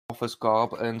office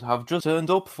garb and have just turned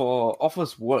up for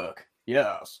office work.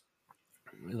 Yes.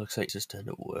 It looks like it's turned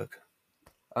up work.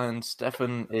 And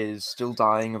Stefan is still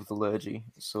dying of the allergy,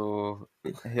 so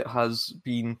it has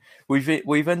been.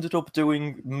 We've ended up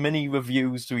doing mini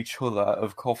reviews to each other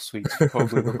of cough sweets for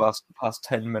probably the past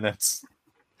 10 minutes.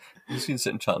 You've just been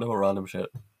sitting chatting about random shit.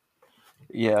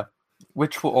 Yeah,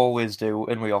 which we'll always do,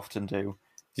 and we often do.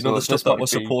 You know the stuff that we're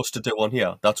supposed to do on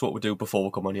here? That's what we do before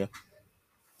we come on here.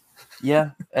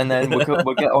 Yeah, and then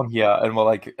we'll get on here and we're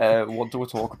like, what do we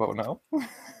talk about now?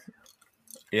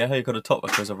 Yeah, you got a topic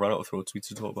because I've run out of throat sweets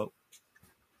to talk about.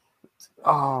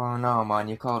 Oh no, man,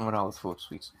 you can't run out of throat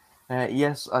sweets.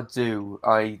 Yes, I do.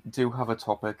 I do have a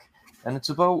topic, and it's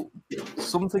about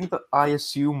something that I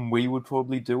assume we would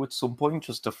probably do at some point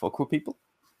just to fuck with people.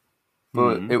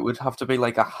 But it would have to be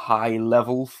like a high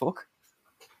level fuck.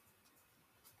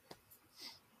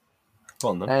 Go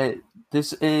on then.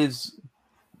 This is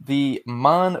the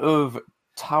man of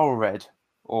Taured,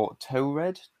 or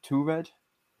Toured? Toured?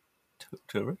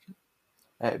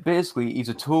 Basically, he's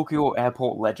a Tokyo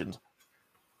airport legend.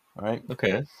 Right?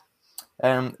 Okay.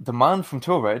 The man from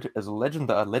Toured is a legend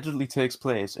that allegedly takes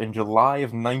place in July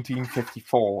of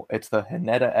 1954 at the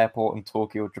Haneda Airport in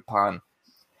Tokyo, Japan.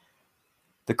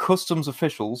 The customs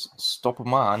officials stop a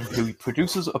man who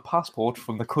produces a passport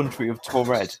from the country of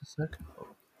Toured.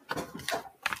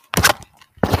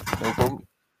 No problem.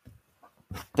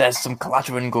 There's some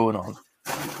clattering going on.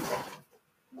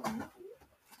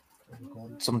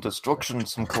 Some destruction,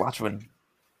 some clattering.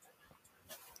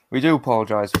 We do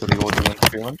apologise for the audio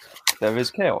interference. There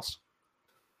is chaos.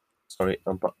 Sorry,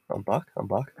 I'm back.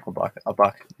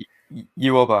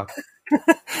 You are back.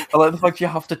 I like the fact you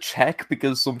have to check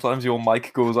because sometimes your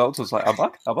mic goes out, so it's like, I'm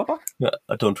back? Am I back? Yeah,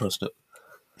 I don't trust it.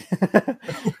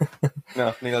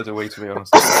 No, neither do we, to be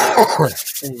honest.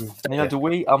 Neither do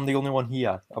we. I'm the only one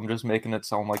here. I'm just making it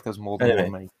sound like there's more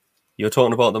than one me. You're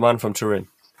talking about the man from Turin?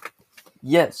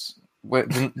 Yes,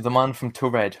 the man from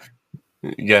Toured.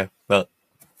 Yeah, well.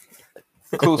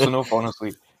 Close enough,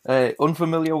 honestly.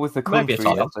 Unfamiliar with the country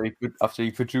after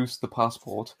he produced the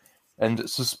passport, and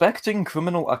suspecting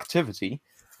criminal activity.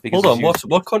 Hold on,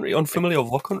 what country? Unfamiliar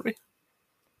with what country?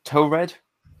 Toured.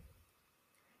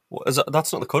 What is that?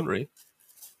 That's not the country.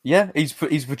 Yeah, he's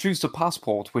produced a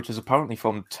passport which is apparently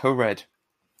from Toured.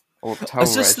 Or Toured.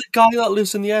 Is this the guy that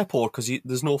lives in the airport because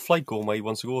there's no flight going where he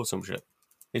wants to go or some shit?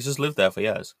 He's just lived there for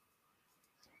years.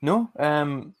 No,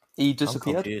 he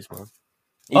disappeared. I'm confused, man.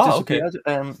 He disappeared.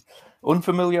 Okay.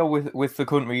 Unfamiliar with the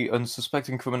country and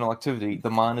suspecting criminal activity, the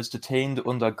man is detained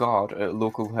under guard at a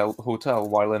local hotel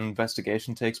while an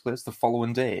investigation takes place the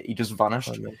following day. He just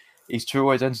vanished. Oh, his true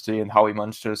identity and how he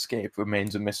managed to escape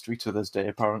remains a mystery to this day,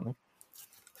 apparently.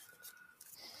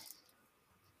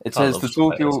 It says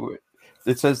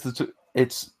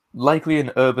it's likely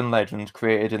an urban legend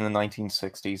created in the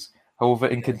 1960s. However,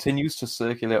 it continues to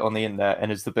circulate on the internet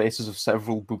and is the basis of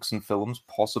several books and films,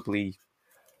 possibly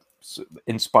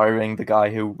inspiring the guy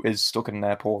who is stuck in an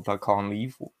airport that can't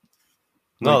leave.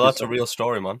 No, that's a real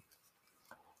story, man.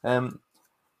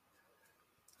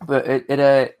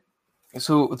 But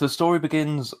so the story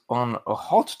begins on a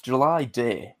hot July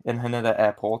day in Haneda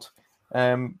Airport,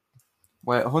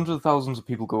 where hundreds of thousands of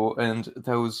people go, and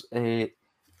there was a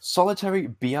solitary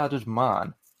bearded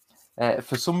man.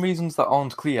 For some reasons that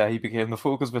aren't clear, he became the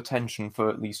focus of attention for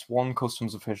at least one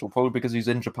customs official, probably because he's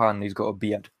in Japan and he's got a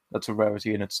beard. That's a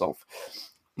rarity in itself.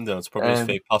 No, it's probably his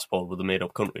fake passport with a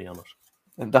made-up country on it.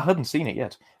 And I hadn't seen it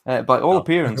yet. By all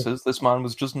appearances, this man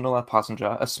was just another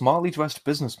passenger. A smartly dressed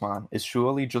businessman is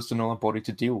surely just another body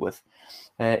to deal with.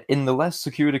 In the less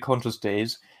security-conscious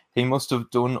days, he must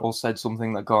have done or said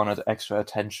something that garnered extra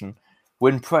attention.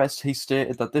 When pressed, he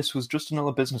stated that this was just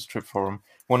another business trip for him,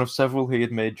 one of several he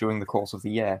had made during the course of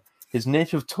the year. His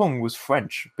native tongue was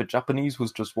French, but Japanese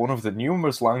was just one of the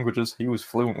numerous languages he was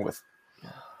fluent with.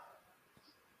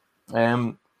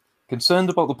 Concerned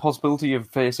about the possibility of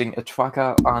facing a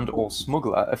tracker and or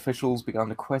smuggler, officials began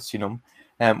to question him.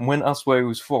 When asked where he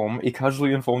was from, he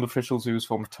casually informed officials he was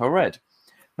from Toured.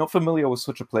 Not familiar with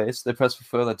such a place, they pressed for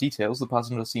further details. The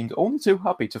passenger seemed only too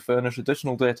happy to furnish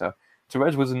additional data.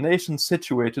 Toured was a nation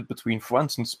situated between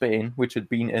France and Spain, which had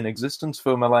been in existence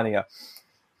for millennia.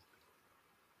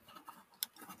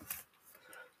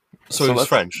 So he was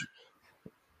French?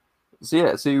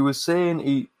 So he was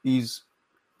saying he's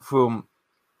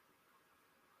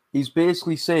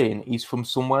basically saying he's from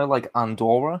somewhere like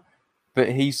Andorra, but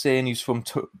he's saying he's from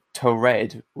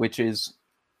Toured, which is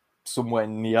somewhere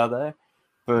near there.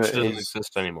 But which doesn't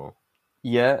exist anymore.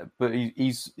 Yeah, but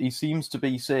he seems to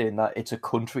be saying that it's a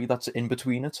country that's in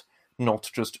between it, not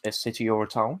just a city or a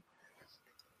town.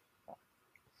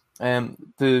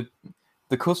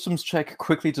 The customs check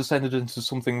quickly descended into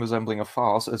something resembling a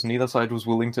farce, as neither side was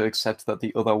willing to accept that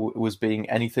the other was being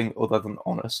anything other than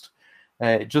honest.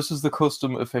 Just as the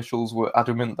custom officials were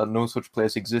adamant that no such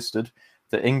place existed,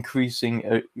 the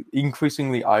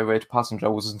increasingly irate passenger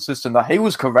was insisting that he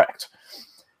was correct.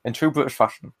 In true British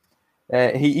fashion,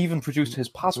 he even produced his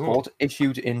passport,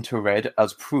 issued into red,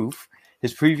 as proof.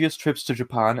 His previous trips to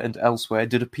Japan and elsewhere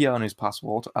did appear on his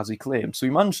passport, as he claimed. So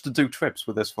he managed to do trips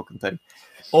with this fucking thing.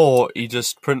 Or he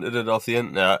just printed it off the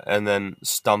internet and then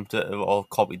stamped it, or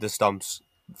copied the stamps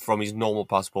from his normal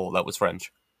passport that was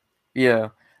French. Yeah.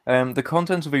 The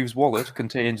contents of his wallet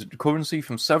contained currency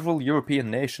from several European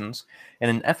nations. In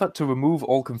an effort to remove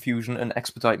all confusion and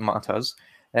expedite matters,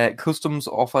 customs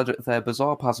offered their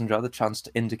bizarre passenger the chance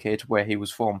to indicate where he was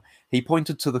from. He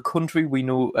pointed to the country we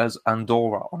know as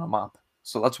Andorra on a map.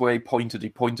 So that's where he pointed. He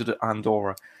pointed at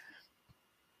Andorra.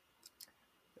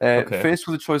 Okay. Faced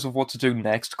with the choice of what to do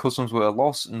next, customs were at a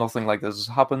loss. Nothing like this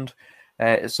has happened.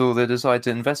 So they decided to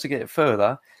investigate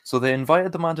further. So they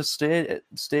invited the man to stay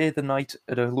the night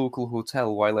at a local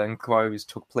hotel while their inquiries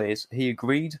took place. He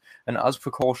agreed, and as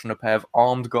precaution, a pair of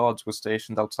armed guards were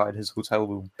stationed outside his hotel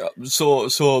room.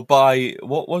 So by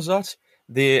what was that?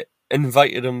 They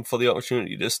invited him for the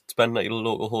opportunity to spend night at a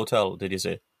local hotel. Did you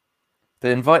say?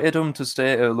 They invited him to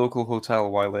stay at a local hotel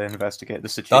while they investigate the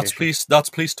situation. That's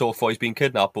police talk for he's been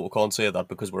kidnapped, but we can't say that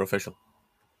because we're official.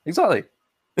 Exactly.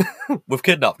 We've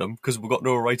kidnapped him because we've got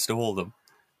no rights to hold him.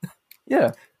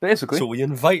 Yeah, basically. So we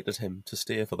invited him to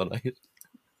stay for the night.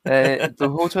 The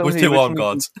hotel with he 2 armed originally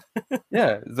guards.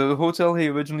 Yeah, the hotel he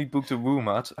originally booked a room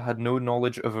at had no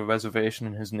knowledge of a reservation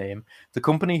in his name. The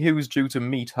company he was due to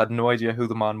meet had no idea who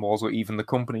the man was or even the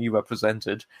company he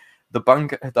represented. The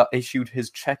bank that issued his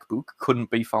checkbook couldn't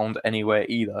be found anywhere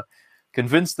either.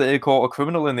 Convinced that he caught a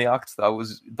criminal in the act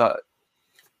that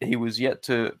he was yet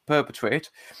to perpetrate,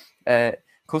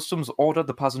 customs ordered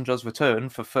the passenger's return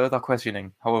for further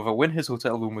questioning. However, when his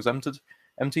hotel room was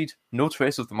emptied, no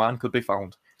trace of the man could be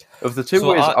found. Of the two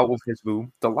ways out of his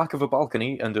room, the lack of a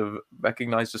balcony and a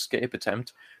recognized escape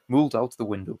attempt ruled out the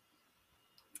window.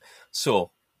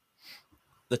 So,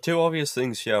 the two obvious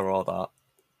things here are that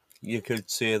you could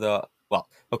say that, well,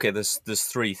 okay, there's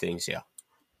 3 things here.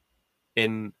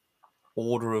 In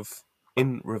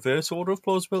reverse order of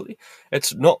plausibility.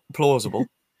 It's not plausible,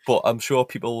 but I'm sure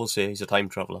people will say he's a time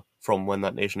traveller from when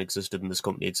that nation existed and this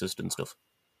company existed and stuff.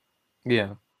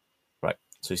 Yeah. Right,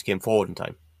 so he came forward in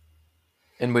time.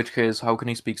 In which case, how can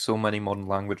he speak so many modern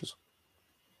languages?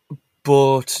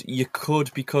 But you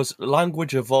could, because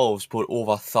language evolves, but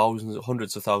over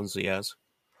hundreds of thousands of years.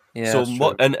 Yeah, so that's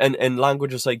true. and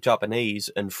languages like Japanese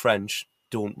and French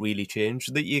don't really change.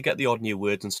 You get the odd new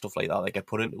words and stuff like that get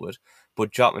put into it,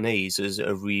 but Japanese is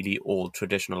a really old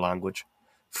traditional language.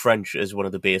 French is one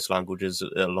of the base languages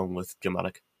along with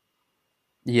Germanic.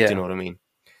 Yeah. Do you know what I mean?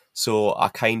 So I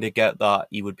kind of get that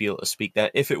he would be able to speak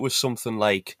that. If it was something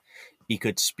like he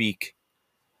could speak,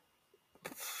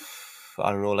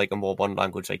 I don't know, like a more modern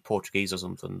language like Portuguese or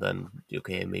something, then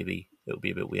okay, maybe it would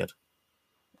be a bit weird.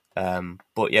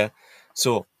 But yeah,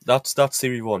 so that's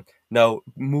theory 1. Now,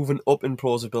 moving up in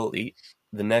plausibility,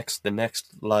 the next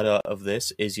ladder of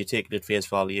this is you take it at face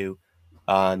value,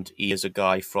 and he is a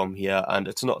guy from here, and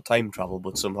it's not time travel,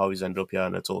 but somehow he's ended up here,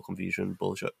 and it's all confusion and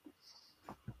bullshit.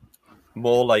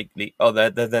 More likely,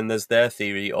 then there's their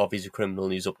theory of he's a criminal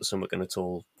and he's up to something and it's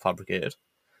all fabricated.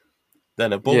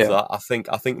 Then above that,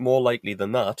 I think more likely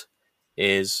than that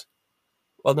is,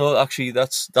 well, no, actually,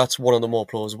 that's one of the more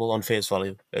plausible on face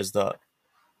value, is that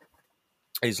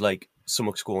he's like,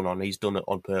 something's going on, he's done it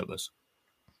on purpose,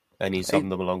 and he's having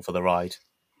them along for the ride,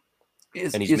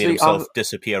 and he's made himself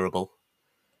disappearable.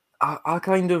 I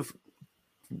kind of,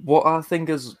 what I think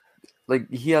is, like,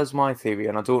 here's my theory,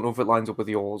 and I don't know if it lines up with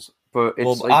yours, but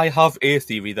it's I have a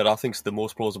theory that I think is the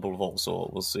most plausible of all, so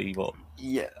we'll see what...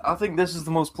 Yeah, I think this is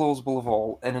the most plausible of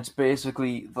all, and it's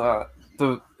basically that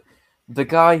the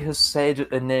guy has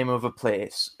said a name of a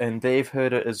place, and they've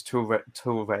heard it as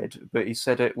Toured, but he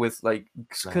said it with, like,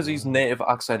 because his native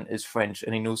accent is French,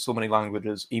 and he knows so many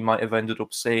languages, he might have ended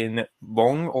up saying it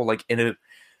wrong, or, like, in a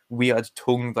weird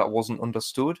tongue that wasn't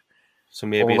understood. So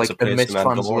maybe or, it's like, a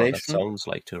mistranslation. That sounds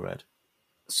like Toured.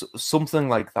 Something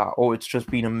like that, or it's just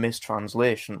been a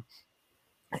mistranslation.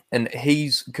 And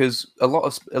because a lot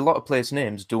of place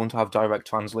names don't have direct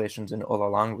translations in other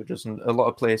languages, and a lot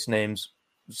of place names,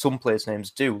 some place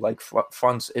names do. Like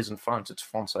France isn't France; it's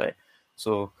Francais.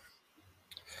 So,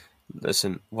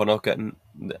 listen, we're not getting.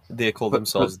 They call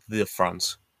themselves the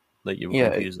France. Like you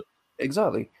would confuse it.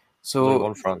 Exactly. So there's only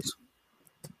one France.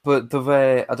 But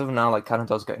I don't know. Like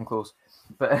Canada's getting close,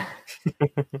 but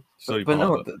sorry, but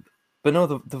no, But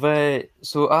no,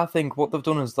 so I think what they've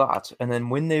done is that, and then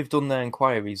when they've done their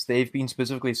inquiries, they've been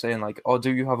specifically saying like, "Oh,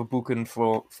 do you have a booking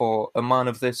for a man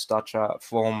of this stature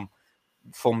from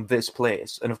this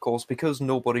place?" And of course, because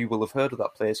nobody will have heard of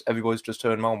that place, everybody's just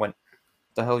turned around and went,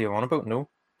 "The hell you're on about?" No,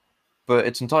 but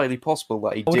it's entirely possible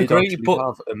that he I would did agree, actually but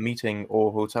have a meeting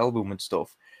or hotel room and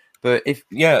stuff. But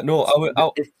yeah, no,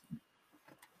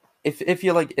 if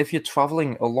you're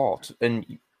traveling a lot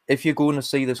and if you're going to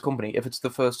see this company, if it's the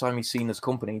first time you've seen this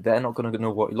company, they're not going to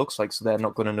know what he looks like, so they're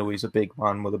not going to know he's a big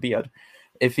man with a beard.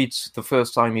 If it's the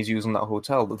first time he's using that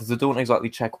hotel, they don't exactly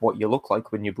check what you look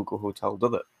like when you book a hotel, do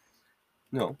they?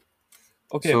 no.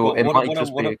 Okay, So but it might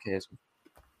just be a case.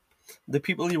 the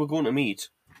people you were going to meet,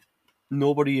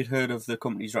 nobody had heard of the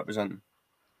companies representing.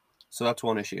 So that's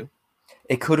one issue.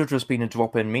 It could have just been a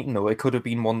drop-in meeting, though. It could have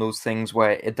been one of those things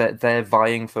where they're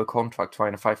vying for a contract,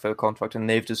 trying to fight for a contract, and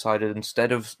they've decided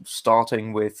instead of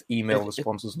starting with email It, it,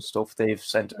 responses and stuff, they've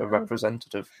sent a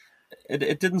representative.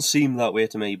 it didn't seem that way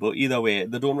to me, but either way,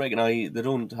 they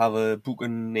don't have a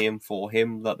booking name for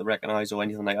him that they recognise or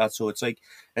anything like that. So it's like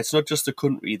it's not just a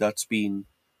country that's been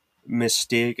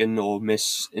mistaken or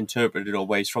misinterpreted, or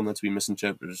where he's from that's been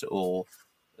misinterpreted or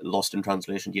lost in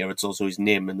translation. Yeah, it's also his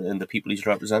name and the people he's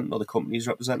representing or the company he's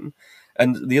representing.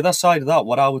 And the other side of that,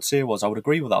 what I would say was I would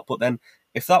agree with that. But then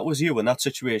if that was you in that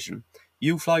situation,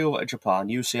 you fly over to Japan,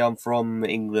 you say I'm from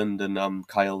England and I'm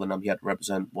Kyle and I'm here to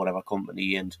represent whatever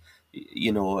company and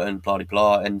and blah blah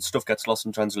blah, and stuff gets lost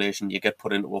in translation. You get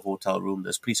put into a hotel room.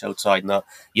 There's police outside, and that.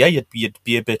 Yeah, you'd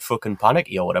be a bit fucking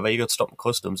panicky or whatever. You got stopped in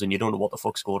customs, and you don't know what the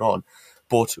fuck's going on.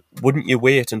 But wouldn't you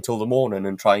wait until the morning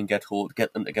and try and get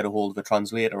them to get a hold of a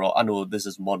translator? Or I know this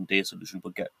is a modern day solution,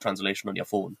 but get translation on your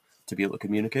phone to be able to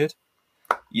communicate.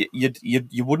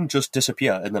 You wouldn't just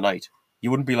disappear in the night.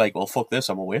 You wouldn't be like, well, fuck this,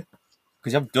 I'm away,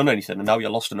 because you haven't done anything, and now you're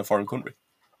lost in a foreign country.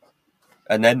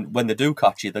 And then when they do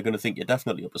catch you, they're going to think you're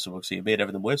definitely up to something, so you made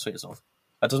everything worse for yourself.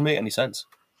 That doesn't make any sense.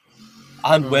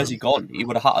 And where's he gone? He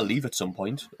would have had to leave at some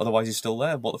point, otherwise he's still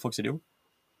there. What the fuck's he doing?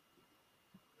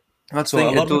 So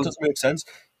a lot of it doesn't make sense.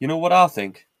 You know what I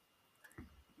think?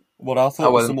 What I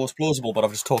thought was the most plausible, but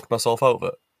I've just talked myself out of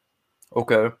it.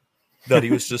 Okay. That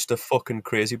he was just a fucking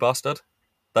crazy bastard.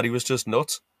 That he was just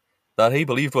nuts. That he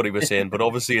believed what he was saying, but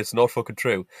obviously it's not fucking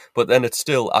true. But then it's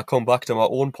still, I come back to my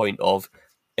own point of,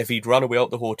 if he'd ran away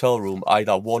out the hotel room,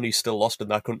 either one, he's still lost in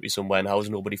that country somewhere and how's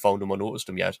nobody found him or noticed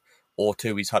him yet, or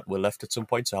two, he's had to have left at some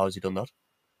point, so how's he done that?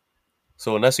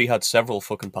 So unless he had several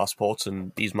fucking passports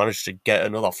and he's managed to get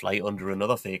another flight under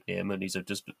another fake name and he's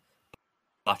just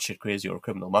batshit crazy or a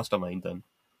criminal mastermind, then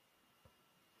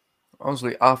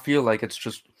honestly, I feel like it's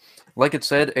just, like it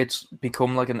said, it's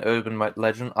become like an urban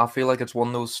legend. I feel like it's one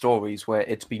of those stories where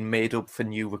it's been made up for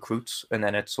new recruits and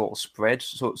then it's sort of spread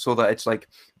so that it's like,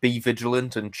 be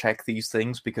vigilant and check these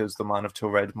things because the man of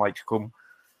Toured might come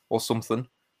or something.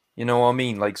 You know what I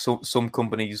mean? Like some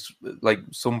companies, like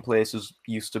some places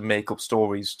used to make up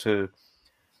stories to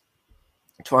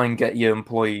try and get your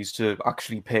employees to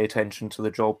actually pay attention to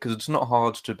the job because it's not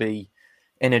hard to be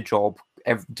in a job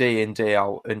day in day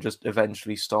out and just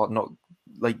eventually start not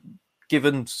like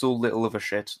given so little of a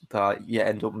shit that you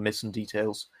end up missing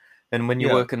details. And when you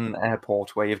work in an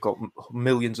airport where you've got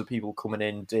millions of people coming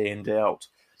in day out,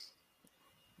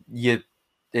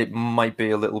 it might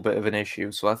be a little bit of an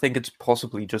issue. So I think it's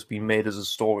possibly just been made as a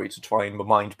story to try and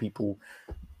remind people,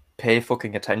 pay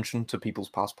fucking attention to people's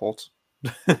passports.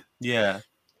 yeah,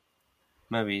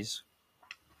 maybe.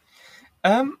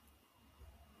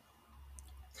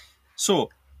 So,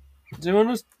 do you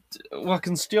want to? Well, I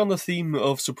can stay on the theme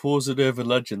of supposed urban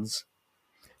legends.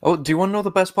 Oh, do you want to know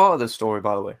the best part of this story,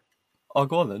 by the way? Oh,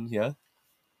 go on then, yeah.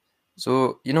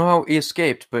 So, you know how he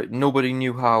escaped, but nobody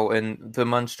knew how, and they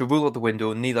managed to rule out the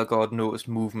window, and neither guard noticed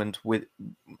movement within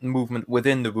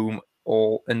the room,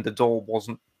 and the door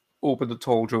wasn't opened at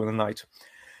all during the night.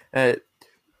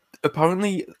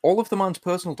 Apparently, all of the man's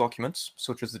personal documents,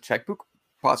 such as the checkbook,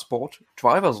 passport,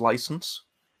 driver's license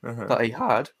that he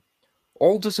had,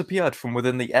 all disappeared from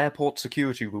within the airport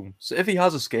security room. So if he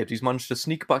has escaped, he's managed to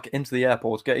sneak back into the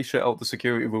airport, get his shit out the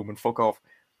security room, and fuck off.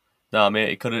 Nah, mate,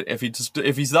 he could have. If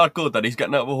he's that good that he's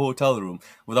getting out of a hotel room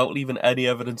without leaving any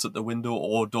evidence at the window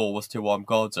or door with two armed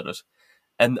guards at it,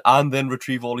 and then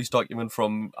retrieve all his document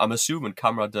from, I'm assuming,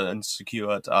 camera and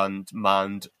secured and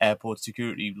manned airport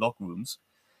security lock rooms.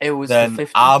 It was then the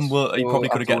 50s. He probably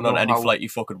could have gotten on any flight he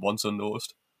fucking wants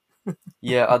unnoticed.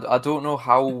 Yeah, I don't know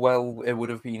how well it would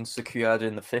have been secured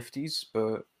in the 50s,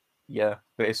 but yeah,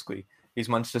 basically, he's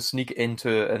managed to sneak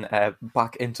into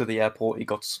back into the airport he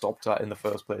got stopped at in the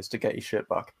first place to get his shit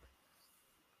back.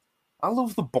 I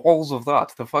love the balls of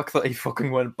that, the fact that he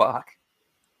fucking went back.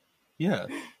 Yeah.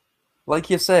 like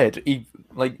you said,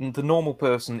 like the normal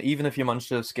person, even if you managed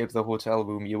to escape the hotel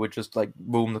room, you would just like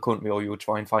roam the country, or you would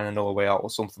try and find another way out or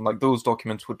something. Like those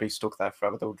documents would be stuck there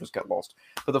forever; they would just get lost.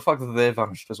 But the fact that they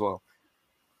vanished as well.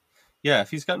 Yeah,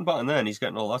 if he's getting back in there and he's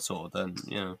getting all that sort, then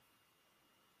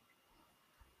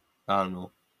I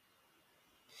don't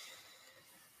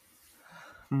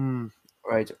know.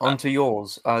 Right, onto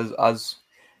yours. As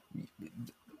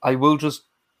I will just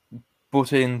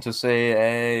butt in to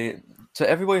say to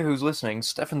everybody who's listening,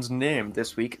 Stefan's name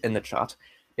this week in the chat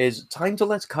is time to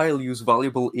let Kyle use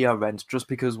valuable ear rent, just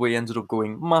because we ended up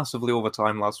going massively over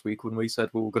time last week when we said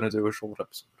we were going to do a short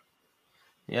episode.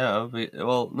 Yeah,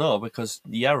 well, no, because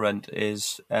the ear rent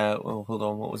is. Hold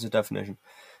on, what was the definition?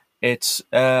 It's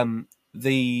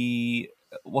the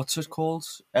what's it called?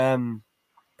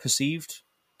 Perceived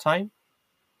time.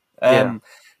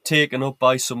 Taken up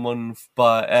by someone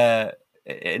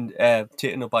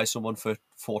taken up by someone for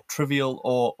trivial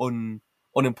or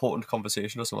unimportant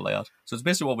conversation or something like that. So it's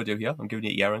basically what we do here. I'm giving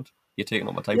you ear rent. You're taking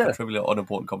up my time for trivial or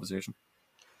unimportant conversation.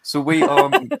 So we are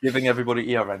giving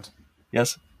everybody ear rent.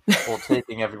 Yes. Or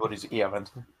taking everybody's ear rent.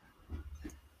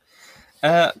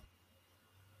 I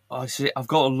see. I've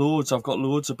got loads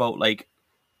about like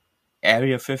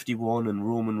Area 51 and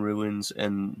Roman ruins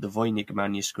and the Voynich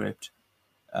manuscript,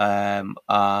 and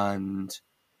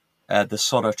the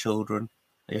Sodder children.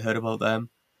 You heard about them?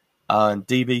 And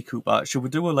DB Cooper. Should we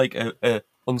do a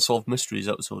unsolved mysteries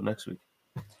episode next week?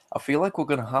 I feel like we're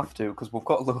gonna have to, because we've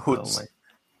got loads.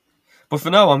 But for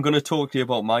now, I'm going to talk to you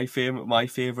about my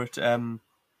favorite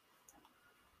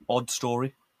odd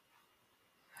story.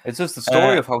 It's just the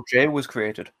story of how Jay was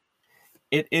created.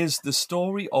 It is the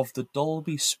story of the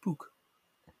Dalby Spook.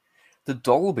 The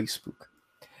Dalby Spook?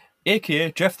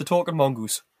 A.k.a. Jeff the Talking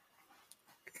Mongoose.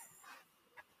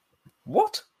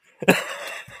 What?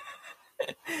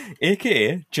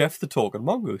 A.k.a. Jeff the Talking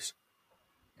Mongoose.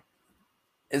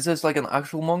 Is this like an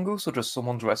actual mongoose, or just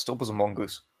someone dressed up as a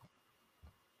mongoose?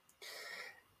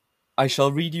 I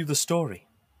shall read you the story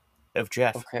of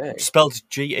Jeff. Okay. Spelled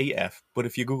G-E-F, but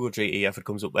if you Google G-E-F, it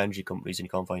comes up with energy companies and you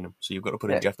can't find them. So you've got to put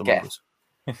in Jeff the Mongoose.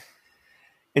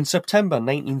 In September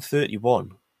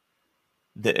 1931,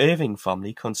 the Irving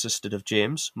family consisted of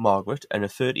James, Margaret, and a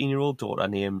 13-year-old daughter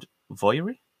named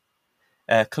Voyery.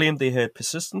 Claimed they heard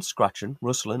persistent scratching,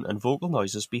 rustling, and vocal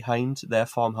noises behind their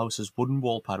farmhouse's wooden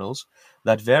wall panels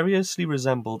that variously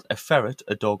resembled a ferret,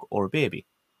 a dog, or a baby.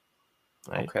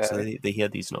 Right? Okay. So they hear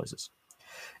these noises.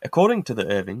 According to the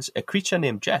Irvings, a creature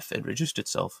named Jeff introduced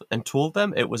itself and told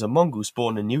them it was a mongoose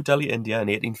born in New Delhi, India in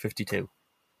 1852.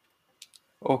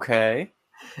 Okay.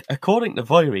 According to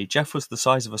Voyery, Jeff was the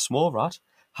size of a small rat,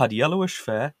 had yellowish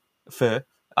fur,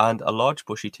 and a large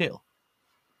bushy tail.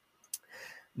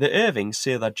 The Irvings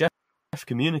say that Jeff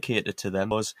communicated to them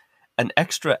was an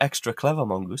extra clever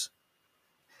mongoose,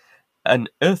 an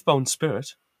earthbound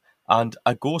spirit, and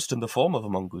a ghost in the form of a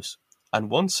mongoose. And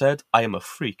one said, I am a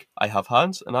freak. I have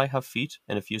hands and I have feet,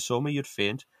 and if you saw me, you'd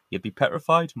faint. You'd be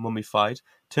petrified, mummified,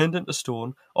 turned into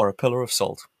stone, or a pillar of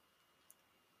salt.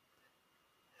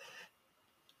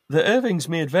 The Irvings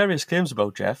made various claims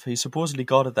about Jeff. He supposedly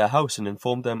guarded their house and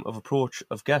informed them of approach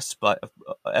of guests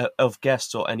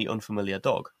or any unfamiliar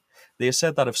dog. They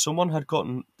said that if someone had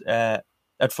forgotten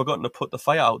to put the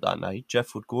fire out that night,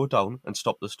 Jeff would go down and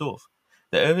stop the stove.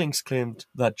 The Irvings claimed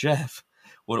that Jeff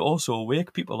would also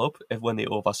wake people up when they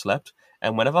overslept,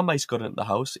 and whenever mice got into the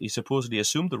house, he supposedly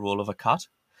assumed the role of a cat,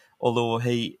 although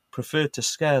he preferred to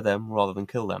scare them rather than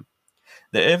kill them.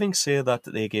 The Irvings say that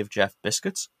they gave Jeff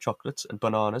biscuits, chocolates, and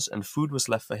bananas, and food was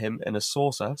left for him in a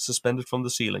saucer suspended from the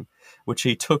ceiling, which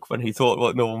he took when he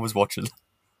thought no one was watching.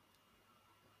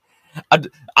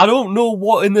 I don't know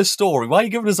what in this story. Why are you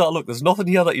giving us that look? There's nothing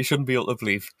here that you shouldn't be able to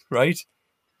believe, right?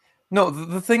 No,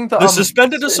 the thing that they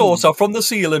suspended a saucer from the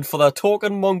ceiling for their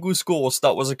talking mongoose ghost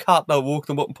that was a cat that woke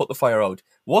them up and put the fire out.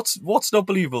 What's not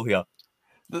believable here?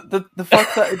 The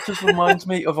fact that it just reminds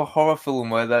me of a horror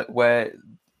film where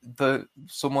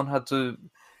someone had to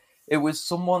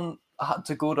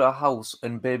go to a house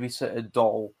and babysit a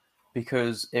doll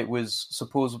because it was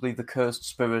supposedly the cursed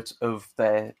spirit of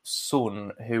their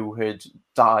son who had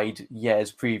died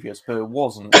years previous, but it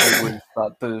wasn't. It was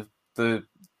that the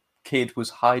kid was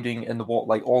hiding in the wall,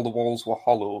 like all the walls were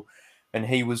hollow, and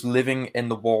he was living in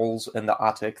the walls in the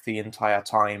attic the entire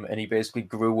time, and he basically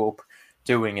grew up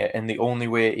doing it, and the only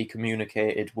way he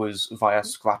communicated was via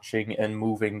scratching and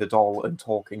moving the doll and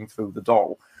talking through the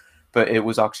doll. But it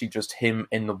was actually just him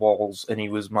in the walls, and he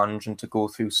was managing to go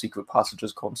through secret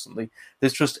passages constantly.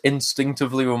 This just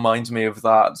instinctively reminds me of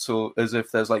that, so as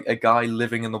if there's like a guy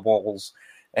living in the walls,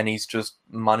 and he's just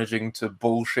managing to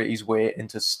bullshit his way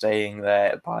into staying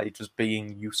there by just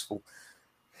being useful.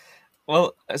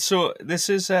 Well, so this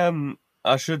is,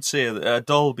 I should say,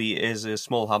 Dalby is a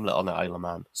small hamlet on the Isle of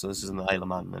Man. So this is in the Isle of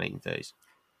Man in the 1930s.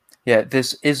 Yeah,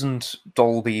 this isn't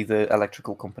Dolby, the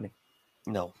electrical company.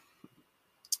 No.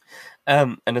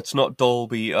 And it's not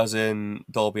Dolby as in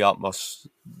Dolby Atmos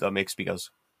that makes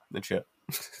speakers and shit.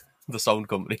 The sound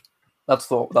company. That's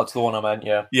the one I meant,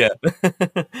 yeah. Yeah.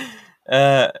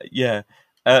 Yeah.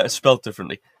 Spelled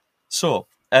differently. So,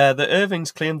 the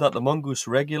Irvings claimed that the mongoose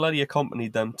regularly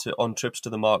accompanied them on trips to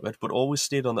the market, but always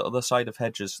stayed on the other side of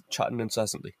hedges, chatting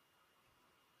incessantly.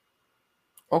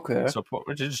 Okay. So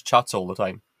it just chats all the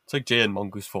time. It's like Jay and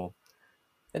Mongoose 4.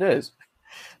 It is.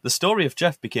 The story of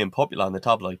Jeff became popular in the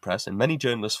tabloid press, and many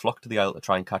journalists flocked to the Isle to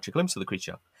try and catch a glimpse of the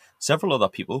creature. Several other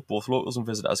people, both locals and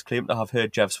visitors, claimed to have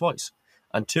heard Jeff's voice,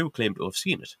 and 2 claimed to have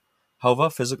seen it. However,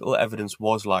 physical evidence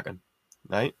was lacking.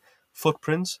 Right?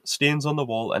 Footprints, stains on the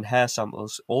wall, and hair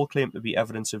samples, all claimed to be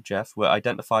evidence of Jeff, were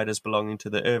identified as belonging to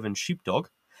the Irving sheepdog,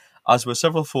 as were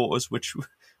several photos which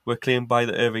were claimed by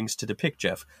the Irvings to depict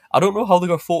Jeff. I don't know how they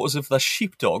got photos of their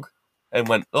sheepdog and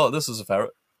went, oh, this is a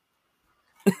ferret.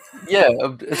 Yeah,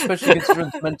 especially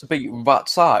considering it's meant to be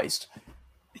rat-sized.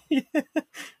 Yeah.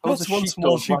 What's one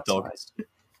small sheepdog?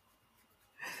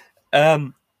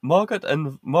 Margaret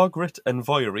and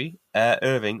Voyery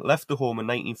Irving left the home in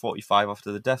 1945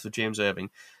 after the death of James Irving.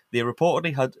 They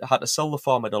reportedly had to sell the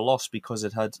farm at a loss because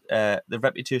it had the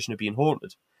reputation of being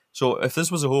haunted. So if this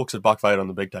was a hoax, it backfired on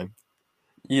the big time.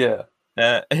 Yeah.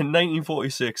 In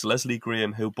 1946, Leslie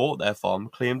Graham, who bought their farm,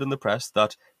 claimed in the press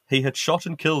that he had shot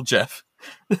and killed Jeff.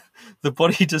 The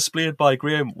body displayed by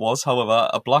Graham was, however,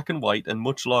 a black and white and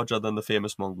much larger than the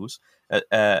famous mongoose,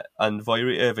 and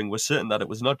Voyery Irving was certain that it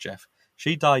was not Jeff.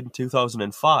 She died in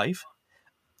 2005.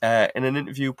 In an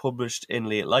interview published in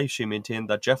Late Life, she maintained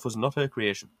that Jeff was not her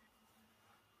creation.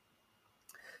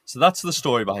 So that's the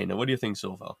story behind it. What do you think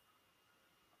so far?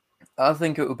 I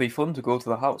think it would be fun to go to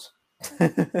the house.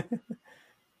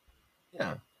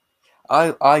 Yeah.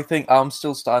 I think I'm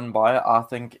still standing by it. I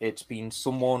think it's been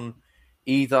someone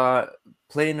either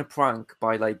playing a prank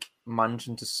by like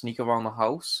managing to sneak around the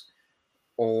house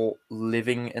or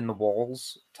living in the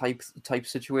walls type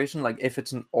situation. Like if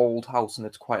it's an old house and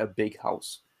it's quite a big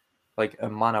house, like a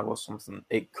manor or something,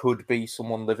 it could be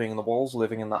someone living in the walls,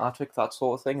 living in the attic, that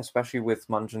sort of thing, especially with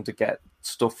managing to get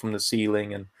stuff from the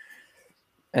ceiling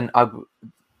and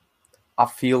I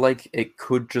feel like it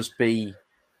could just be,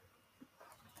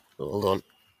 Hold on.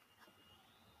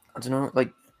 I don't know,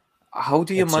 like how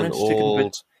do you It's manage an to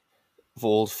convince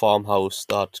old farmhouse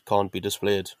that can't be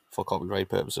displayed for copyright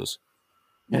purposes.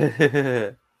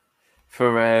 for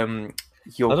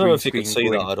your I don't know if you green can screen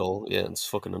see going? that at all. Yeah, it's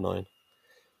fucking annoying.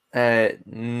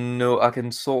 No, I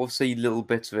can sort of see little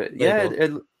bits of it. There Yeah, you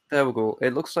go. there we go.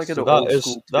 It looks like an So old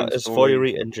school that is two-story.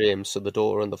 Voyery and James, so the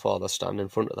daughter and the father stand in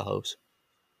front of the house.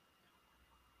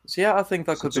 So yeah, I think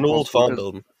that So could it's be an old possible. farm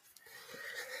building.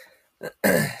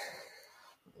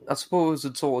 I suppose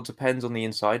it sort of depends on the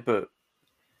inside, but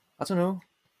I don't know.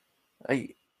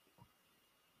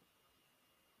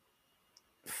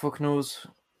 Fuck knows.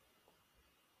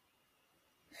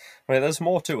 Right, there's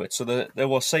more to it. So there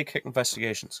were psychic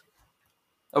investigations.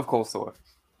 Of course there were.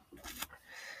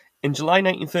 In July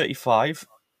 1935,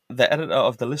 the editor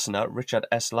of The Listener, Richard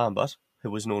S. Lambert, who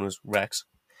was known as Rex,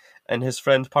 and his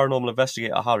friend paranormal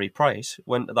investigator Harry Price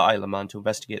went to the Isle of Man to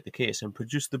investigate the case and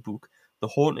produced the book The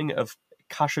Haunting of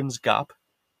Cashin's Gap,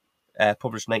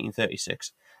 published in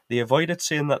 1936. They avoided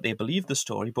saying that they believed the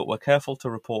story, but were careful to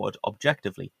report it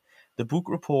objectively. The book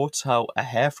reports how a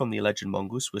hair from the alleged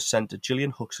mongoose was sent to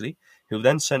Gillian Huxley, who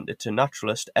then sent it to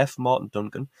naturalist F. Martin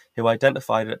Duncan, who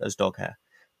identified it as dog hair.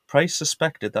 Price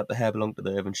suspected that the hair belonged to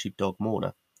the Irving sheepdog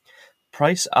Mona.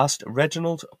 Price asked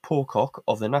Reginald Pocock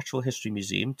of the Natural History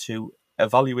Museum to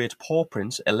evaluate paw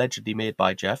prints allegedly made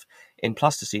by Jeff in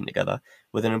plasticine together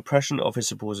with an impression of his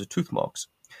supposed tooth marks.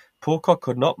 Pocock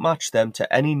could not match them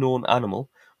to any known animal,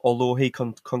 although he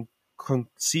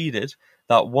conceded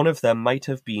that one of them might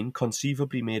have been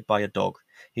conceivably made by a dog.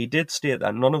 He did state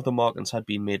that none of the markings had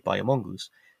been made by a mongoose.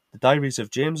 The diaries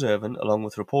of James Irving, along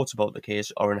with reports about the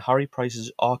case, are in Harry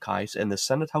Price's archives in the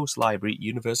Senate House Library,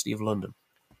 University of London.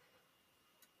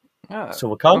 Yeah, So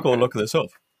we can't go look this up.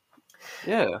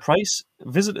 Yeah. Price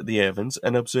visited the Irvings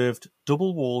and observed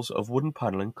double walls of wooden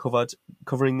panelling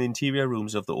covering the interior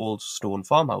rooms of the old stone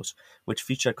farmhouse, which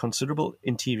featured considerable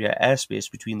interior airspace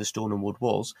between the stone and wood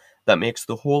walls that makes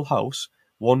the whole house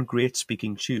one great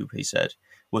speaking tube, he said.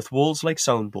 With walls like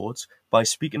soundboards, by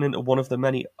speaking into one of the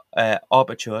many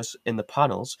apertures in the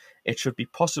panels, it should be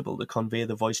possible to convey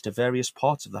the voice to various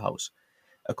parts of the house.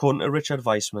 According to Richard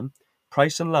Weissman,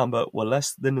 Price and Lambert were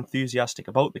less than enthusiastic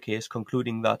about the case,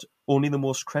 concluding that only the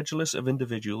most credulous of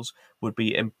individuals would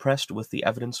be impressed with the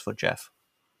evidence for Jeff.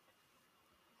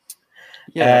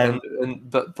 Yeah,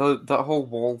 and that whole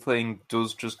wall thing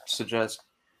does just suggest,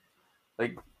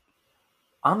 like,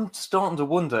 I'm starting to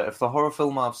wonder if the horror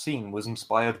film I've seen was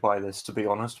inspired by this, to be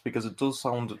honest, because it does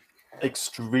sound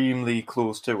extremely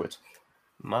close to it.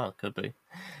 Man, could be.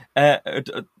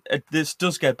 This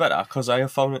does get better because I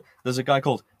have found there's a guy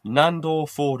called Nandor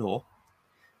Fodor,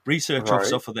 research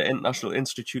officer for the International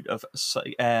Institute of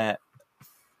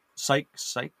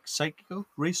Psychical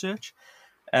Research,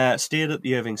 stayed at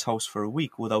the Irving's house for a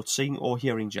week without seeing or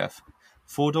hearing Jeff.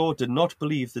 Fodor did not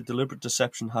believe that deliberate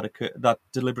deception had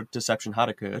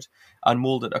occurred, and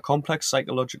molded a complex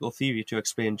psychological theory to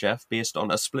explain Jeff based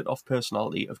on a split-off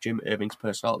personality of Jim Irving's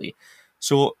personality.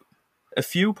 So, a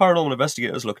few paranormal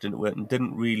investigators looked into it and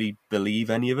didn't really believe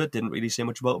any of it, didn't really say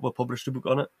much about it, but published a book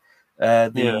on it.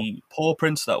 The paw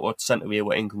prints that were sent away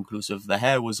were inconclusive. The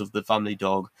hair was of the family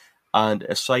dog, and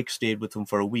a psych stayed with them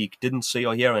for a week, didn't see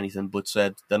or hear anything, but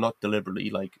said they're not deliberately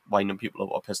like winding people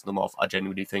up or pissing them off. I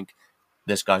genuinely think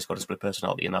this guy's got a split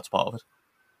personality, and that's part of it.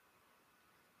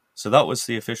 So that was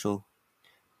the official,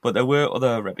 but there were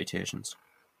other reputations.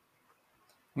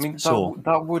 I mean,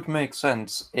 that would make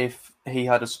sense if he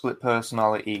had a split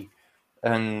personality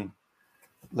and,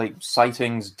 like,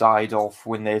 sightings died off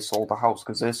when they sold the house,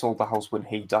 because they sold the house when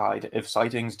he died. If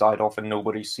sightings died off and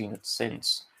nobody's seen it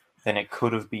since, then it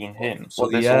could have been him. So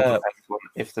this all depends on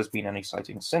if there's been any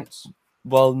sightings since.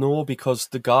 Well, no, because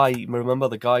remember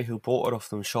the guy who bought it off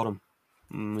them shot him.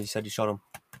 He said he shot him.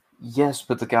 Yes,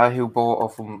 but the guy who bought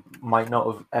off him might not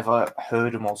have ever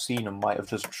heard him or seen him, might have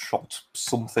just shot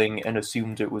something and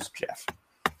assumed it was Jeff.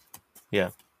 Yeah.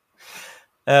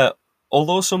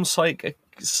 Although some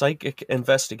psychic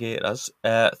investigators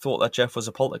thought that Jeff was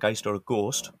a poltergeist or a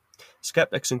ghost,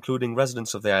 skeptics, including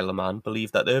residents of the Isle of Man,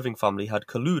 believed that the Irving family had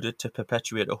colluded to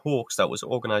perpetuate a hoax that was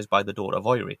organised by the daughter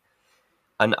Voiry.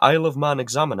 An Isle of Man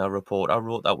Examiner reporter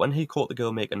wrote that when he caught the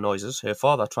girl making noises, her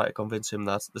father tried to convince him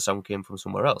that the sound came from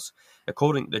somewhere else.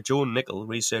 According to Joan Nickel,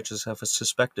 researchers have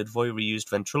suspected Voiry used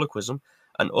ventriloquism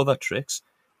and other tricks,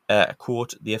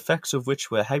 quote, the effects of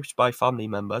which were hyped by family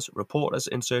members, reporters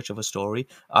in search of a story,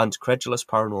 and credulous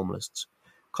paranormalists.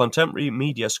 Contemporary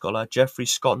media scholar Jeffrey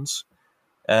Sconce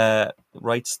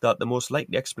writes that the most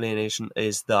likely explanation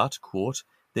is that, quote,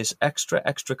 this extra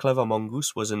clever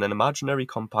mongoose was an imaginary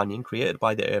companion created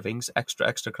by the Irvings'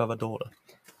 extra clever daughter.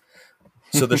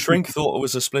 So the shrink thought it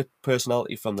was a split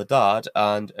personality from the dad,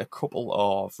 and a couple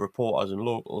of reporters and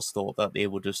locals thought that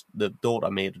the daughter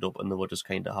made it up and they were just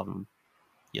kind of having,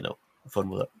 fun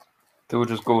with it. They were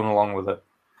just going along with it.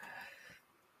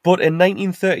 But in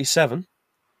 1937,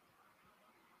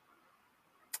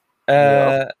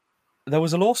 there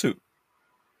was a lawsuit.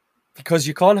 Because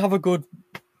you can't have a good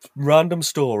random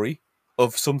story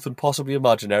of something possibly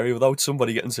imaginary without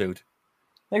somebody getting sued.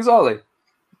 Exactly.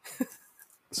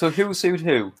 So who sued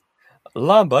who?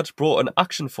 Lambert brought an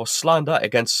action for slander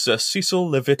against Sir Cecil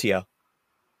Levitia.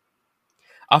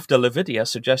 After Levitia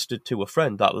suggested to a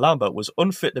friend that Lambert was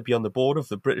unfit to be on the board of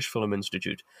the British Film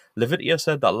Institute, Levitia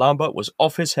said that Lambert was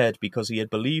off his head because he had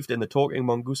believed in the talking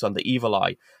mongoose and the evil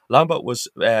eye. Lambert was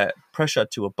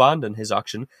pressured to abandon his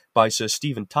action by Sir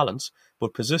Stephen Tallents,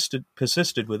 but persisted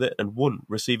with it and won,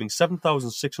 receiving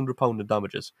 £7,600 in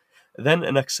damages. Then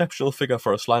an exceptional figure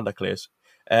for a slander case,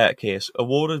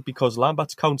 awarded because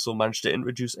Lambert's counsel managed to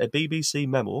introduce a BBC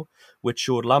memo which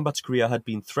showed Lambert's career had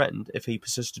been threatened if he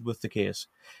persisted with the case.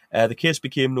 The case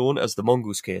became known as the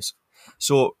Mongoose case.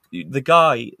 So the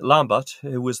guy, Lambert,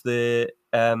 who was the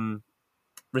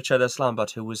Richard S.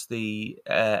 Lambert, who was the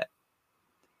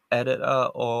editor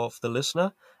of The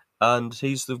Listener, and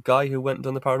he's the guy who went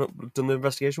and done the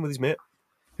investigation with his mate,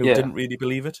 who didn't really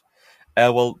believe it.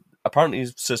 Apparently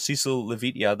Sir Cecil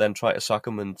Levitia then tried to sack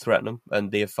him and threaten him,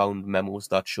 and they found memos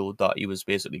that showed that he was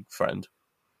basically threatened.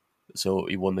 So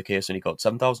he won the case and he got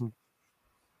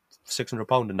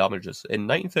 £7,600 in damages in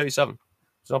 1937.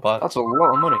 It's not bad. That's a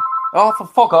lot of money. Oh, for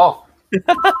fuck off!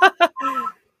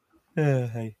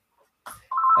 Hey.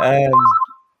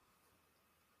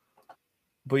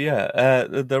 But yeah,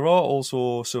 there are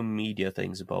also some media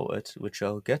things about it, which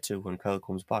I'll get to when Kyle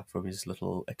comes back from his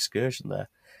little excursion there.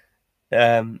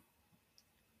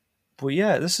 But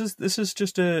yeah, this is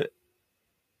just a.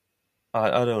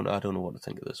 I don't know what to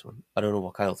think of this one. I don't know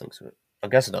what Kyle thinks of it. I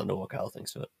guess I don't know what Kyle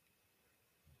thinks of it.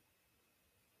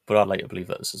 But I'd like to believe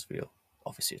that this is real.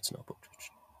 Obviously, it's not. But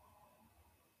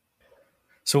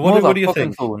so what do you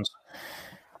think? Phones.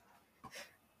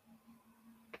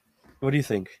 What do you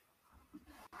think?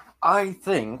 I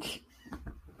think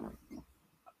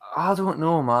I don't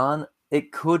know, man.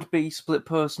 It could be split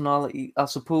personality. I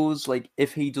suppose, like,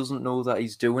 if he doesn't know that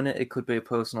he's doing it, it could be a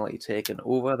personality taken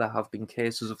over. There have been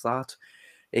cases of that.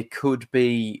 It could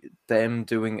be them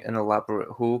doing an elaborate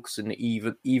hoax, and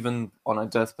even on a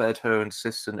deathbed, her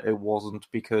insisting it wasn't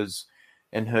because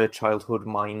in her childhood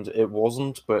mind it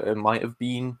wasn't, but it might have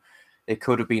been. It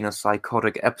could have been a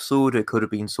psychotic episode. It could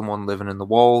have been someone living in the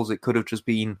walls. It could have just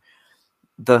been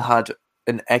they had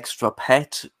an extra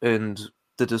pet and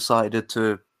they decided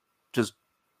to just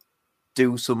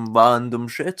do some random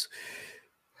shit.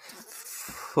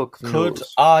 Fuck Could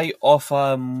knows. I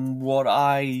offer what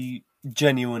I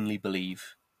genuinely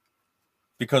believe?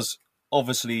 Because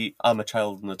obviously I'm a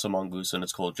child and it's a mongoose and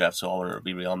it's called Jeff, so I want it to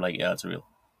be real. I'm like, yeah, it's real.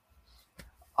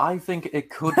 I think it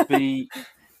could be.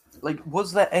 Like,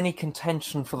 was there any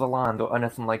contention for the land or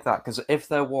anything like that? Because if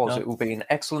there was, No, it would be an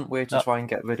excellent way to no, try and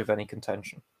get rid of any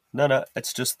contention. no.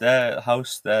 It's just their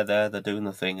house. They're there. They're doing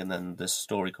the thing, and then this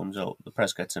story comes out. The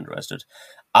press gets interested.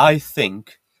 I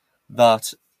think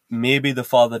that maybe the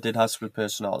father did have split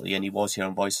personality, and he was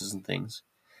hearing voices and things.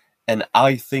 And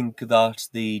I think that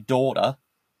the daughter,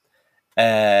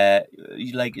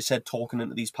 like you said, talking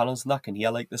into these panels and that, can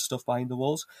hear like this stuff behind the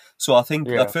walls. So I think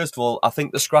that Yeah. first of all, I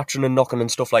think the scratching and knocking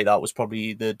and stuff like that was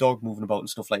probably the dog moving about and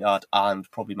stuff like that, and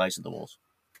probably mice in the walls.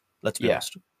 Let's be Yeah.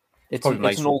 honest. It's Probably it's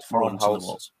mice an old rodents in the farmhouse.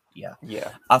 walls. Yeah.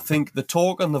 Yeah. I think the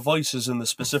talk and the voices and the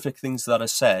specific things that are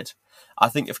said, I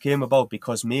think it came about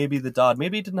because maybe the dad,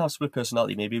 maybe he didn't have split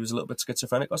personality, maybe he was a little bit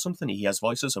schizophrenic or something. He has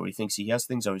voices, or he thinks he has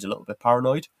things, or he's a little bit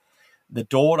paranoid. The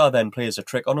daughter then plays a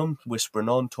trick on him, whispering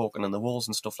on, talking on the walls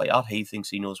and stuff like that. He thinks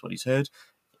he knows what he's heard.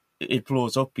 It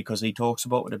blows up because he talks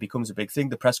about it. It becomes a big thing.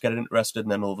 The press get interested,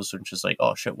 and then all of a sudden she's like,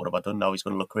 "Oh shit, what have I done now? He's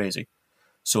going to look crazy."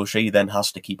 So she then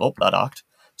has to keep up that act.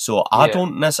 So I Yeah.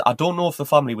 don't know if the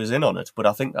family was in on it, but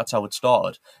I think that's how it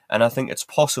started, and I think it's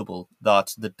possible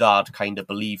that the dad kind of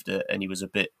believed it, and he was a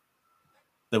bit.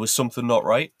 There was something not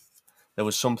right. There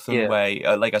was something Yeah.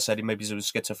 where, like I said, maybe he was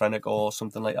schizophrenic or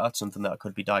something like that, something that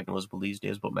could be diagnosable these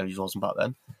days, but maybe he wasn't back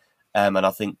then. And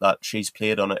I think that she's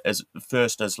played on it as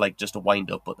first as like just a wind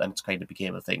up, but then it's kind of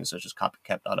became a thing, so just kept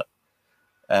at it.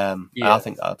 And I Yeah.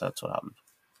 think that's what happened.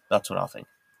 That's what I think.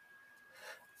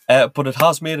 But it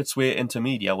has made its way into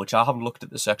media, which I haven't looked at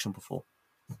this section before,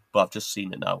 but I've just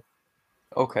seen it now.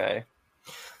 Okay.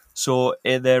 So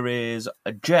there is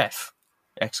a Jeff!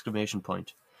 Exclamation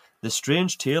point. The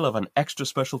Strange Tale of an Extra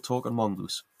Special Token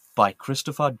Mongoose by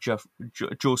Christopher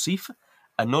Joseph.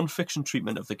 A non-fiction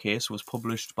treatment of the case was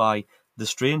published by The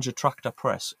Strange Attractor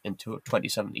Press in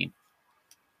 2017.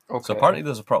 Okay. So apparently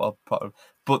there's a proper...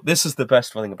 But this is the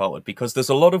best thing about it, because there's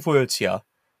a lot of words here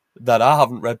that I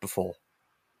haven't read before.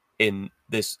 I've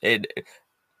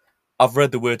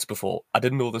read the words before. I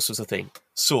didn't know this was a thing.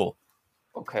 So,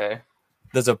 Okay.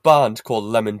 there's a band called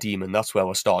Lemon Demon. That's where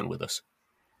we're starting with this.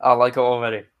 I like it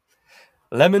already.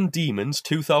 Lemon Demon's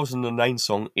 2009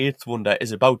 song Eighth Wonder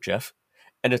is about Jeff,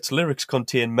 and its lyrics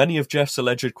contain many of Jeff's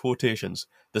alleged quotations.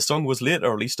 The song was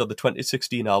later released on the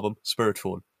 2016 album Spirit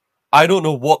Phone. I don't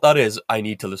know what that is. I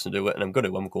need to listen to it, and I'm going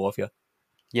to go off here.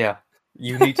 Yeah.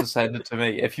 You need to send it to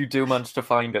me. If you do manage to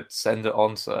find it, send it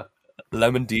on, sir.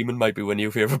 Lemon Demon might be one of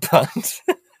your favourite bands.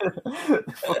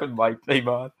 Fucking might be,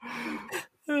 man.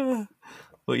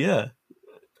 But yeah.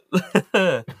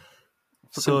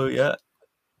 So yeah.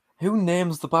 Who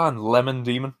names the band Lemon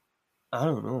Demon? I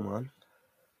don't know, man.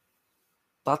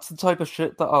 That's the type of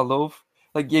shit that I love.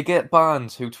 Like, you get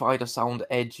bands who try to sound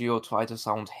edgy or try to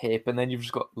sound hip, and then you've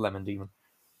just got Lemon Demon.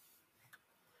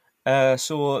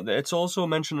 So it's also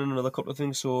mentioned in another couple of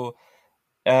things. So,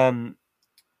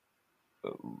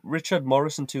 Richard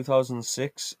Morris in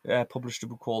 2006 published a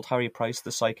book called Harry Price,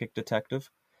 the Psychic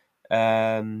Detective.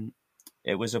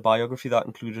 It was a biography that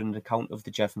included an account of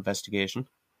the Jeff investigation.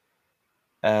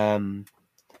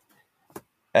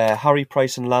 Harry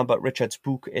Price and Lambert Richards'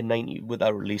 book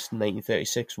that released in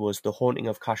 1936 was The Haunting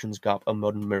of Cashin's Gap: A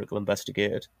Modern Miracle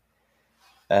Investigated.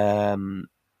 And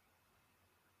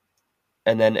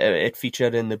then it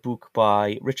featured in the book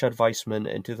by Richard Weissman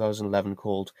in 2011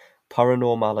 called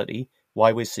Paranormality: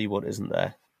 Why We See What Isn't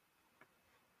There.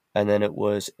 And then it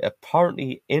was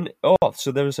apparently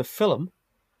so there was a film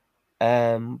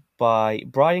by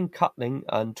Brian Catling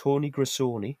and Tony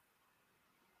Grisoni.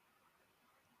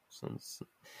 Some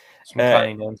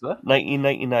kind of names there.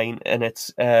 1999, and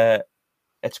it's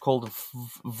called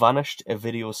Vanished: A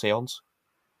Video Seance.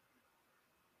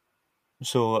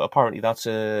 So apparently that's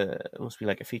it must be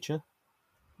like a feature.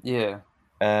 Yeah.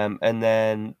 And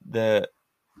then the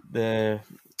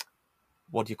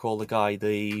what do you call the guy?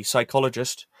 The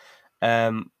psychologist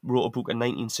wrote a book in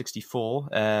 1964.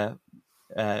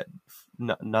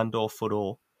 Nandor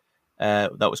Fodor,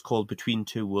 that was called Between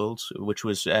Two Worlds, which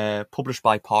was published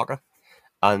by Parker,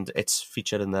 and it's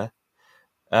featured in there.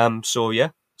 So yeah,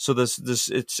 so there's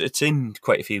it's in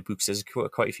quite a few books. There's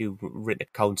quite a few written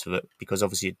accounts of it because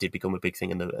obviously it did become a big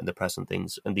thing in the press and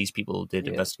things, and these people did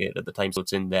investigate at the time, so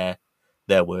it's in their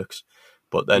works.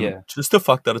 But then just the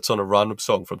fact that it's on a random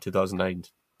song from 2009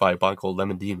 by a band called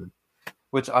Lemon Demon,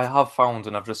 which I have found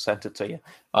and I've just sent it to you.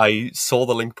 I saw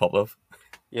the link pop up.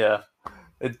 Yeah.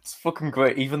 It's fucking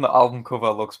great. Even the album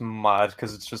cover looks mad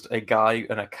because it's just a guy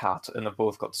and a cat, and they've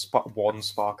both got one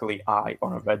sparkly eye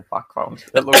on a red background.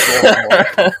 It looks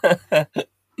awesome.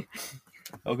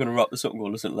 I'm gonna wrap this up and go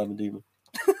listen to Lemon Demon.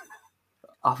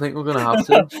 I think we're gonna have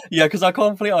to. Yeah, because I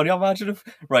can't play it on. You imagine if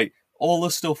all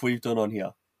the stuff we've done on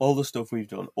here, all the stuff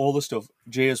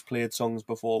Jay has played songs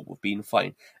before, we've been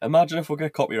fine. Imagine if we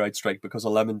get copyright strike because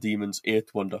of Lemon Demon's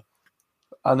Eighth Wonder.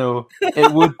 I know.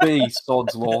 It would be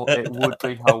Sod's Law. It would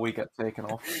be how we get taken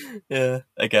off. Yeah,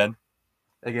 again.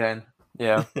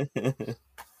 Yeah.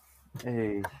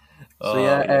 Hey.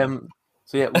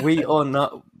 We are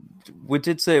not. We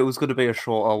did say it was going to be a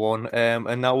shorter one,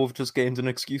 and now we've just gained an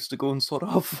excuse to go and sort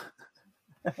off.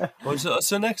 Well,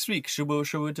 so next week, should we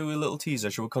do a little teaser?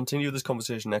 Should we continue this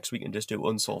conversation next week and just do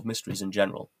unsolved mysteries in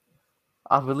general?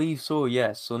 I believe so.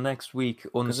 Yes. So next week,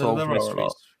 unsolved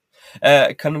mysteries.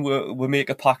 Can we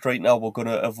make a pact right now? We're going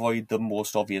to avoid the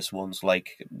most obvious ones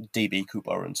like DB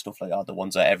Cooper and stuff like that, the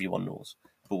ones that everyone knows.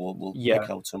 But we'll pick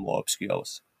out some more obscure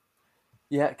ones.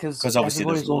 Yeah, because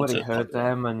everybody's already heard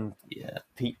them, and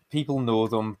people know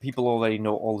them. People already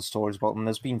know all the stories about them.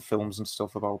 There's been films and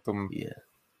stuff about them. Yeah,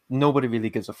 nobody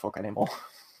really gives a fuck anymore.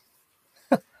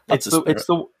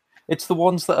 It's the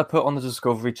ones that are put on the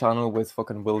Discovery Channel with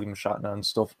fucking William Shatner and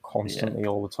stuff constantly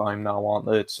all the time now, aren't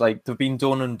they? It's like they've been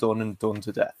done and done and done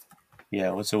to death.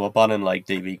 Yeah, so we're banning like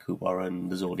DB Cooper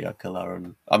and the Zodiac Killer,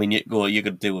 and I mean, you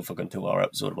could do a fucking 2-hour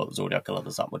episode about the Zodiac Killer.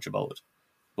 There's that much about it,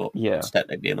 but it's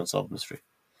technically an unsolved mystery.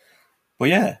 But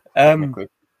yeah,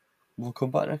 we'll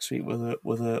come back next week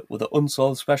with an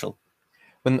unsolved special.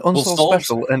 An unsolved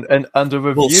special and a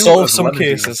review. We'll solve some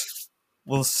cases.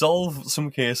 We'll solve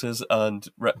some cases, and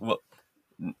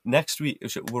next week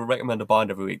we'll recommend a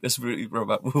band every week. This week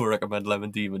we'll recommend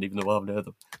Lemon Demon, even though I haven't heard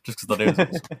them, just because they're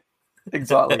names.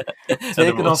 Exactly.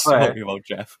 Taken off air. About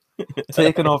Jeff.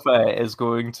 Taken off air is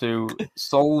going to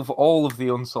solve all of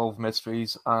the unsolved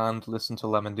mysteries and listen to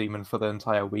Lemon Demon for the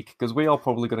entire week, because we are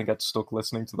probably going to get stuck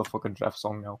listening to the fucking Jeff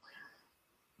song now.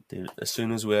 Dude, as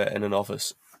soon as we're in an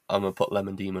office, I'm going to put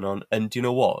Lemon Demon on. And do you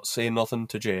know what? Say nothing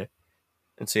to Jay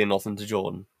and say nothing to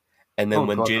Jordan. And then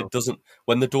when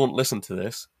they don't listen to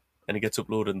this and it gets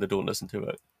uploaded and they don't listen to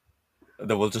it,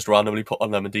 then we'll just randomly put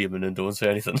on Lemon Demon and don't say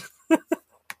anything.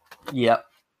 Yep.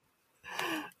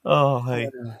 Oh, hey.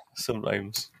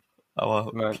 Sometimes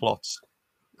our plots.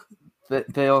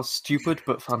 They are stupid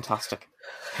but fantastic.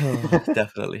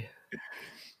 Definitely.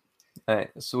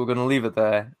 So we're going to leave it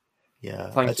there.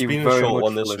 Yeah. Thank you been very a short much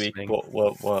one for this listening. week, but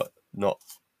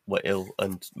we're ill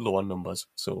and low on numbers,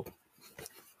 so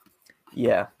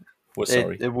yeah. We're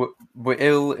sorry. We're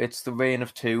ill. It's the reign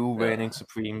of 2 reigning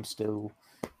supreme still.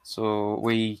 So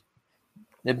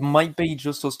it might be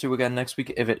just us 2 again next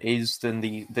week. If it is,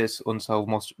 then this unsolved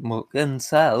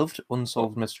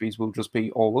mysteries will just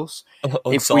be all us.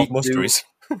 Unsolved mysteries.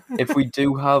 If we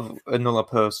do have another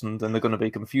person, then they're going to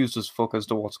be confused as fuck as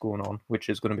to what's going on, which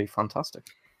is going to be fantastic.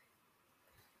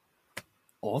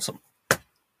 Awesome.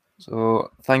 So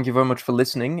thank you very much for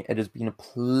listening. It has been a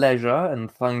pleasure,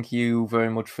 and thank you very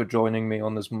much for joining me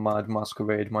on this mad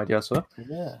masquerade, my dear sir.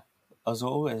 Yeah, as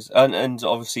always. And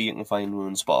obviously you can find me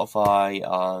on Spotify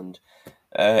and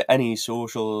any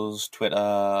socials, Twitter,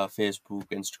 Facebook,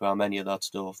 Instagram, any of that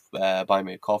stuff. Buy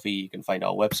me a coffee. You can find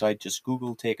our website. Just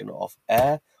Google Taken Off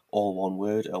Air, all one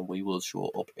word, and we will show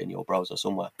up in your browser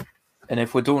somewhere. And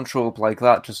if we don't show up like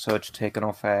that, just search Taken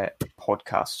Off Air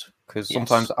podcast, because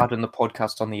sometimes adding the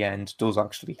podcast on the end does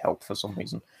actually help for some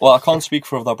reason. Well, I can't speak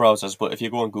for other browsers, but if you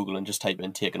go on Google and just type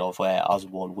in Taken Off Air as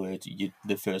one word,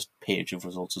 the first page of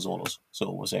results is all us.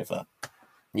 So we're safe there.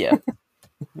 Yeah.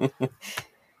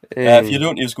 If you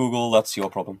don't use Google, that's your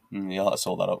problem. You'll have to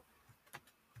sort that out.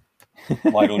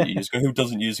 Why don't you use Google? Who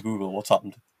doesn't use Google? What's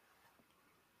happened?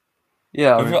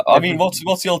 Yeah. I mean, what's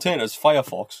the alternative? It's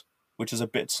Firefox, which is a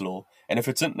bit slow. And if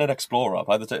it's Internet Explorer,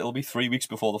 it'll be 3 weeks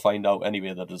before they find out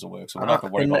anyway that doesn't work. So we're not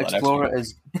going to worry about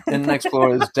that. Internet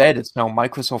Explorer is dead. It's now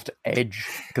Microsoft Edge.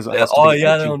 No,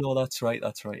 that's right.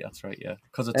 Yeah,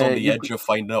 because it's on the edge of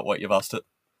finding out what you've asked it.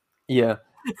 Yeah.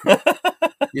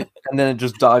 And then it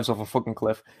just dives off a fucking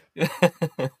cliff.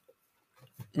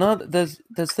 No, there's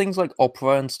things like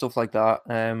Opera and stuff like that.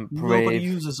 Nobody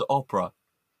uses Opera.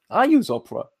 I use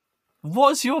Opera.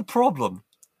 What's your problem?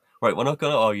 Right, we're not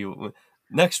going to argue.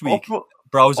 Next week, Opera,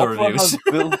 browser Opera reviews.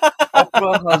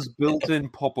 Opera has built-in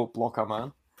pop-up blocker,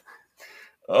 man.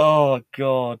 Oh,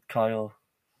 God, Kyle.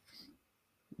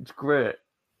 It's great.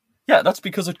 Yeah, that's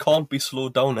because it can't be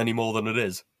slowed down any more than it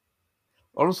is.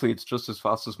 Honestly, it's just as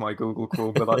fast as my Google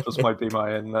Chrome, but that just might be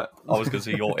my internet. I was going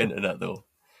to say your internet, though.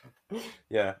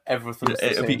 Yeah, everything's the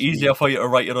It'd same be speed. easier for you to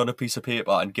write it on a piece of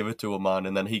paper and give it to a man,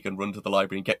 and then he can run to the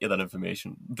library and get you that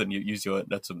information than you use your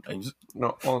internet sometimes.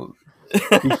 No, well,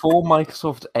 before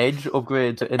Microsoft Edge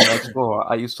upgraded to Internet Explorer,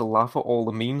 I used to laugh at all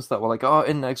the memes that were like, "Oh,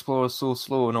 Internet Explorer is so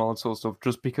slow" and all that sort of stuff,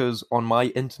 just because on my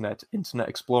Internet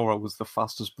Explorer was the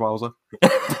fastest browser.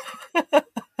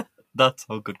 That's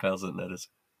how good Kyle's internet is.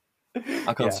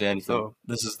 I can't say anything. So,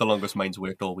 This is the longest mine's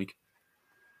worked all week.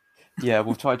 yeah,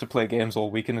 we've tried to play games all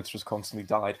week and it's just constantly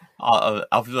died.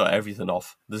 I've got everything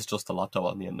off. This is just a laptop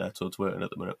on the internet, so it's working at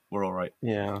the minute. We're all right.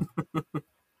 Yeah.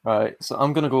 Right, so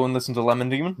I'm going to go and listen to Lemon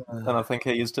Demon, and I think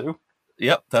he is too.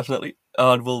 Yep, definitely.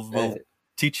 And we'll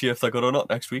teach you if they're good or not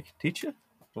next week. Teach you?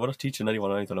 We're not teaching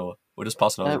anyone anything, or we're just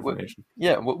passing on information.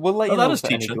 We'll let you know that if is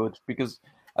they're any teaching. good, because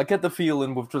I get the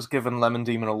feeling we've just given Lemon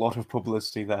Demon a lot of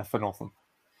publicity there for nothing.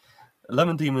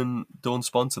 Lemon Demon don't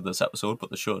sponsor this episode, but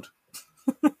they should.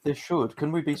 They should.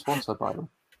 Can we be sponsored by them?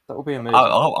 That would be amazing.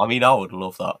 I mean, I would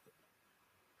love that.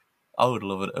 I would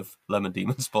love it if Lemon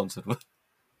Demon sponsored.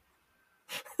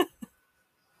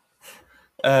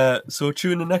 So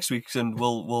tune in next week, and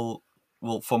we'll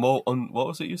for more what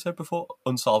was it you said before?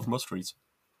 Unsolved mysteries.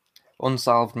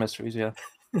 Unsolved mysteries, yeah.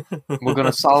 We're going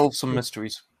to solve some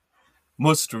mysteries.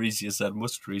 Mysteries, you said.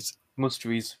 Mysteries.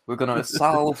 Mysteries. We're going to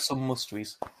solve some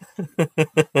mysteries.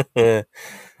 Anyway.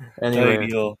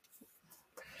 Anyway,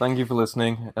 thank you for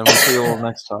listening, and we'll see you all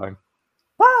next time.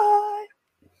 Bye!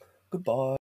 Goodbye.